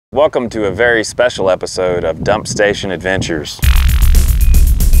Welcome to a very special episode of Dump Station Adventures.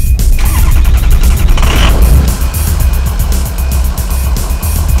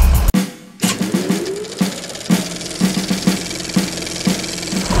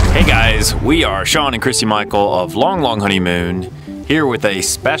 Hey guys, we are Sean and Christy Michael of Long Honeymoon, here with a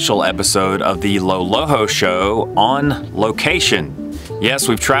special episode of the Loloho Show on location. Yes,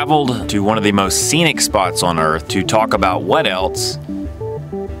 we've traveled to one of the most scenic spots on Earth to talk about what else?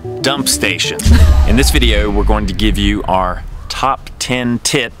 Dump station. In this video, we're going to give you our top 10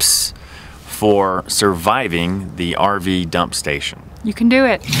 tips for surviving the RV dump station. You can do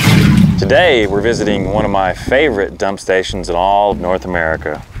it. Today, we're visiting one of my favorite dump stations in all of North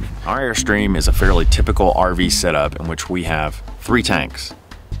America. Our Airstream is a fairly typical RV setup in which we have 3 tanks.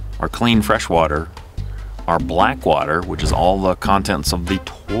 Our clean fresh water, our black water, which is all the contents of the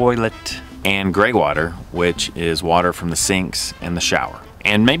toilet, and gray water, which is water from the sinks and the shower.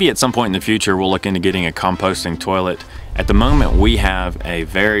 And maybe at some point in the future, we'll look into getting a composting toilet. At the moment, we have a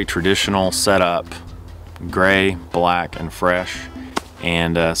very traditional setup, gray, black, and fresh.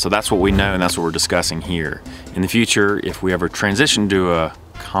 And so that's what we know, and that's what we're discussing here. In the future, if we ever transition to a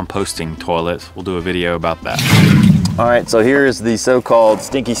composting toilet, we'll do a video about that. All right, so here's the so-called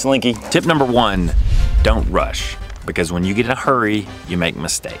Stinky Slinky. Tip number 1, don't rush. Because when you get in a hurry, you make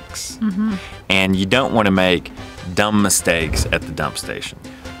mistakes. And you don't want to make dumb mistakes at the dump station.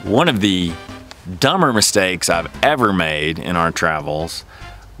 One of the dumber mistakes I've ever made in our travels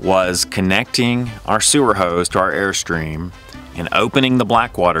was connecting our sewer hose to our Airstream and opening the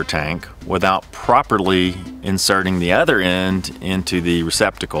black water tank without properly inserting the other end into the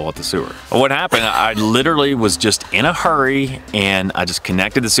receptacle at the sewer. What happened, I literally was just in a hurry and I just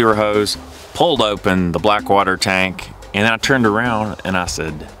connected the sewer hose, pulled open the black water tank, and then I turned around and I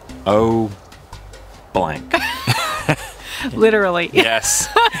said, oh, blank. Literally. Yes.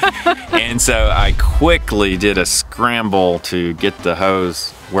 And so I quickly did a scramble to get the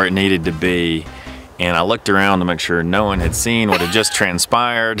hose where it needed to be. And I looked around to make sure no one had seen what had just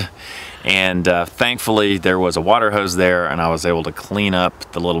transpired. And thankfully there was a water hose there and I was able to clean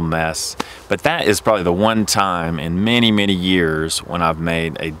up the little mess. But that is probably the one time in many, many years when I've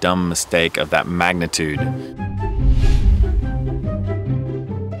made a dumb mistake of that magnitude.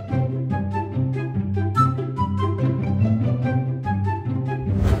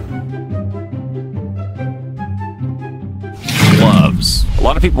 Gloves. A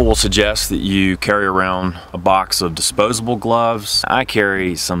lot of people will suggest that you carry around a box of disposable gloves. I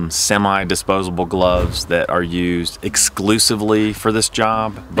carry some semi-disposable gloves that are used exclusively for this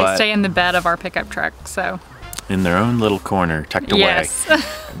job. They stay in the bed of our pickup truck, so. In their own little corner, tucked away. Yes.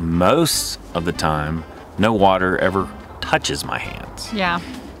 Most of the time, no water ever touches my hands. Yeah.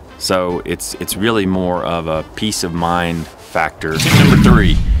 So it's really more of a peace of mind factor. Tip number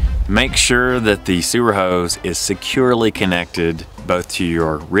 3. Make sure that the sewer hose is securely connected both to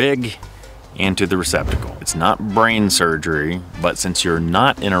your rig and to the receptacle. It's not brain surgery, but since you're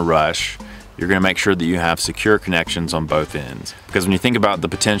not in a rush, you're gonna make sure that you have secure connections on both ends. Because when you think about the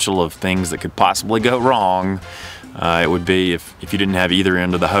potential of things that could possibly go wrong, it would be if you didn't have either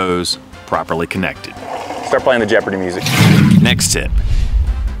end of the hose properly connected. Start playing the Jeopardy music. Next tip,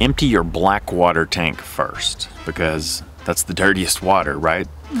 empty your black water tank first, because that's the dirtiest water, right?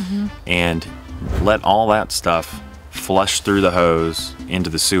 And let all that stuff flush through the hose into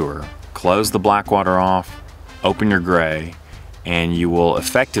the sewer. Close the black water off, open your gray, and you will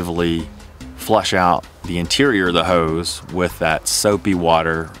effectively flush out the interior of the hose with that soapy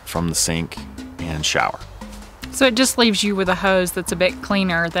water from the sink and shower. So it just leaves you with a hose that's a bit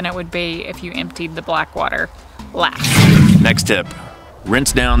cleaner than it would be if you emptied the black water last. Next tip.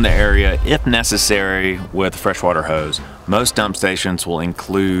 Rinse down the area if necessary with a freshwater hose. Most dump stations will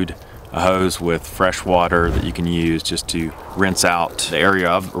include a hose with fresh water that you can use just to rinse out the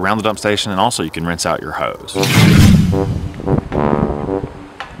area around the dump station, and also you can rinse out your hose.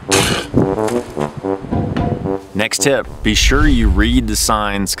 Next tip, be sure you read the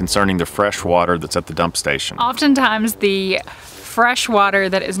signs concerning the fresh water that's at the dump station. Oftentimes the fresh water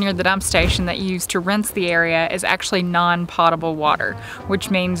that is near the dump station that you use to rinse the area is actually non-potable water, which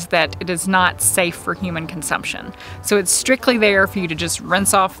means that it is not safe for human consumption. So it's strictly there for you to just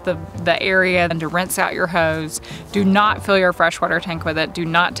rinse off the area and to rinse out your hose. Do not fill your freshwater tank with it. Do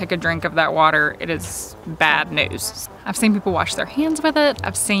not take a drink of that water. It is bad news. I've seen people wash their hands with it.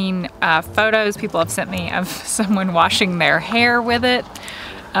 I've seen photos people have sent me of someone washing their hair with it.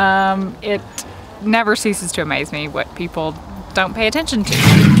 It never ceases to amaze me what people don't pay attention to.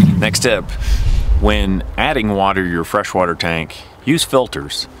 Next tip, when adding water to your freshwater tank, use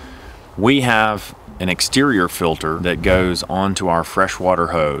filters. We have an exterior filter that goes onto our freshwater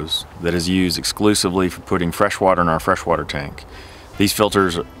hose that is used exclusively for putting freshwater in our freshwater tank. These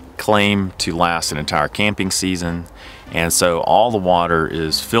filters claim to last an entire camping season, and so all the water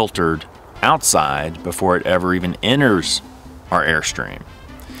is filtered outside before it ever even enters our airstream.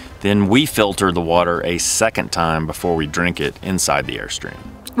 Then we filter the water a second time before we drink it inside the airstream.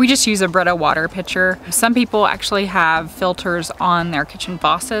 We just use a Brita water pitcher. Some people actually have filters on their kitchen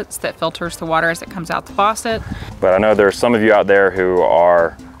faucets that filters the water as it comes out the faucet. But I know there are some of you out there who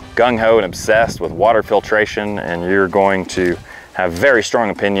are gung-ho and obsessed with water filtration, and you're going to have very strong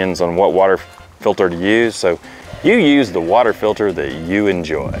opinions on what water filter to use. So you use the water filter that you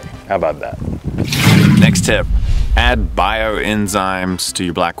enjoy. How about that? Next tip, add bioenzymes to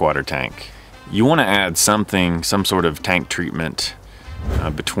your blackwater tank. You want to add something, some sort of tank treatment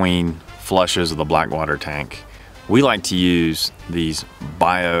between flushes of the blackwater tank. We like to use these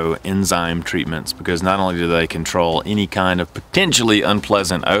bioenzyme treatments because not only do they control any kind of potentially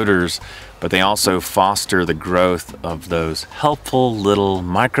unpleasant odors, but they also foster the growth of those helpful little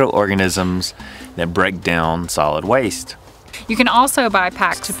microorganisms that break down solid waste. You can also buy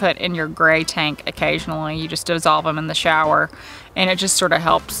packs to put in your gray tank occasionally. You just dissolve them in the shower, and it just sort of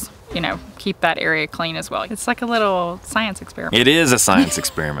helps, you know, keep that area clean as well. It's like a little science experiment. It is a science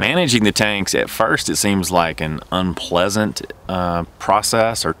experiment. Managing the tanks, at first it seems like an unpleasant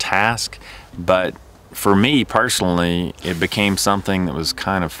process or task, but for me personally, it became something that was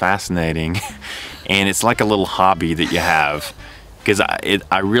kind of fascinating, and it's like a little hobby that you have, because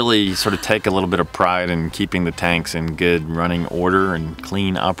I really sort of take a little bit of pride in keeping the tanks in good running order and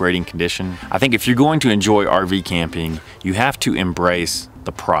clean operating condition. I think if you're going to enjoy RV camping, you have to embrace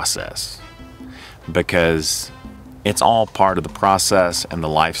the process, because it's all part of the process and the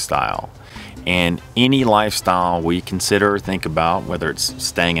lifestyle. And any lifestyle we consider or think about, whether it's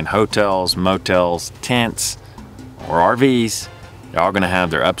staying in hotels, motels, tents, or RVs, they're all going to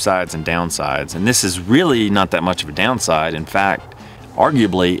have their upsides and downsides. And this is really not that much of a downside. In fact,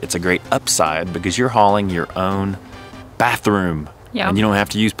 arguably, it's a great upside because you're hauling your own bathroom. Yep. And you don't have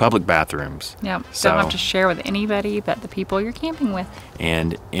to use public bathrooms. Yep. So, don't have to share with anybody but the people you're camping with.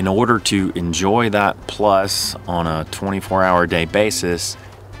 And in order to enjoy that plus on a 24-hour day basis,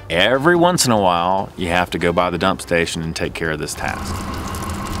 every once in a while, you have to go by the dump station and take care of this task.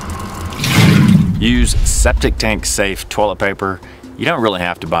 Use septic tank safe toilet paper. You don't really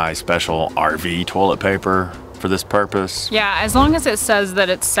have to buy special RV toilet paper for this purpose. Yeah, as long as it says that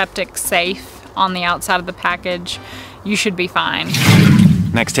it's septic safe on the outside of the package, you should be fine.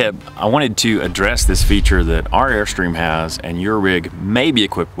 Next tip, I wanted to address this feature that our Airstream has and your rig may be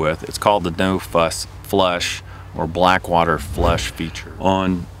equipped with. It's called the No Fuss Flush or Blackwater Flush feature.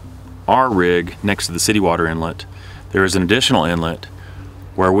 On our rig, next to the city water inlet, there is an additional inlet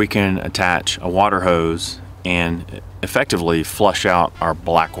where we can attach a water hose and effectively flush out our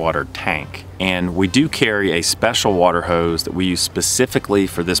blackwater tank. And we do carry a special water hose that we use specifically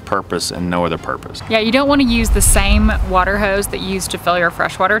for this purpose and no other purpose. Yeah, you don't want to use the same water hose that you use to fill your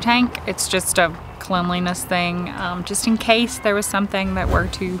freshwater tank. It's just a cleanliness thing. Just in case there was something that were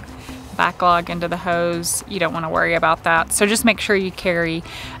to backlog into the hose, you don't want to worry about that. So just make sure you carry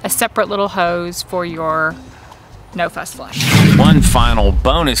a separate little hose for your No Fuss Flush. One final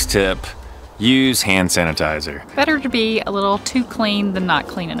bonus tip, use hand sanitizer. Better to be a little too clean than not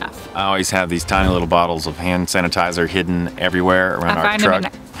clean enough. I always have these tiny little bottles of hand sanitizer hidden everywhere around our truck. I find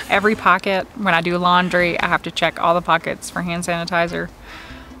them in every pocket. When I do laundry, I have to check all the pockets for hand sanitizer,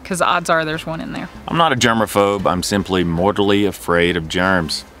 because odds are there's one in there. I'm not a germaphobe, I'm simply mortally afraid of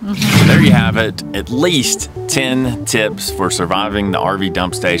germs. So there you have it, at least 10 tips for surviving the RV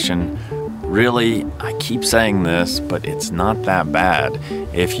dump station. Really, I keep saying this, but it's not that bad.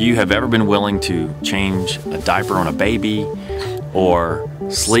 If you have ever been willing to change a diaper on a baby or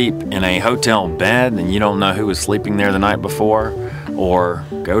sleep in a hotel bed and you don't know who was sleeping there the night before, or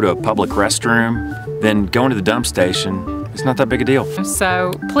go to a public restroom, then going to the dump station, it's not that big a deal.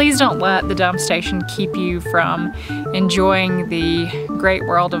 So please don't let the dump station keep you from enjoying the great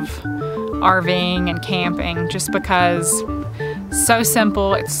world of RVing and camping, just because so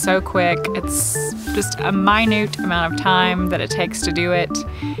simple, it's so quick, it's just a minute amount of time that it takes to do it,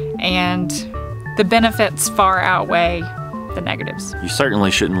 and the benefits far outweigh the negatives. You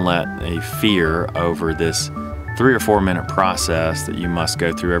certainly shouldn't let a fear over this 3 or 4 minute process that you must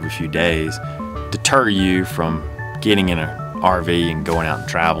go through every few days deter you from getting in an RV and going out and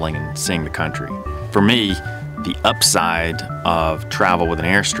traveling and seeing the country. For me, the upside of travel with an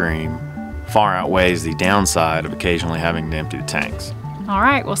Airstream far outweighs the downside of occasionally having to empty the tanks. All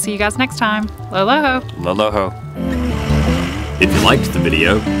right, we'll see you guys next time. Lo-lo-ho. Lo-lo-ho. If you liked the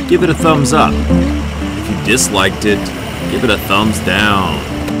video, give it a thumbs up. you disliked it, give it a thumbs down.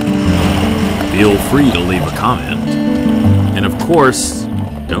 Feel free to leave a comment. And of course,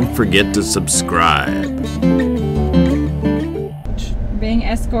 don't forget to subscribe. Being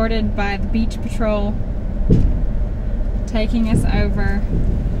escorted by the beach patrol, taking us over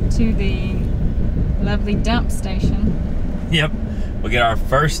to the lovely dump station. Yep, we get our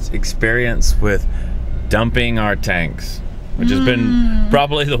first experience with dumping our tanks, which has been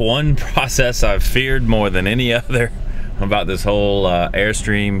probably the one process I've feared more than any other about this whole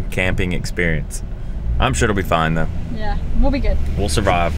Airstream camping experience. I'm sure it'll be fine though. Yeah, we'll be good. We'll survive.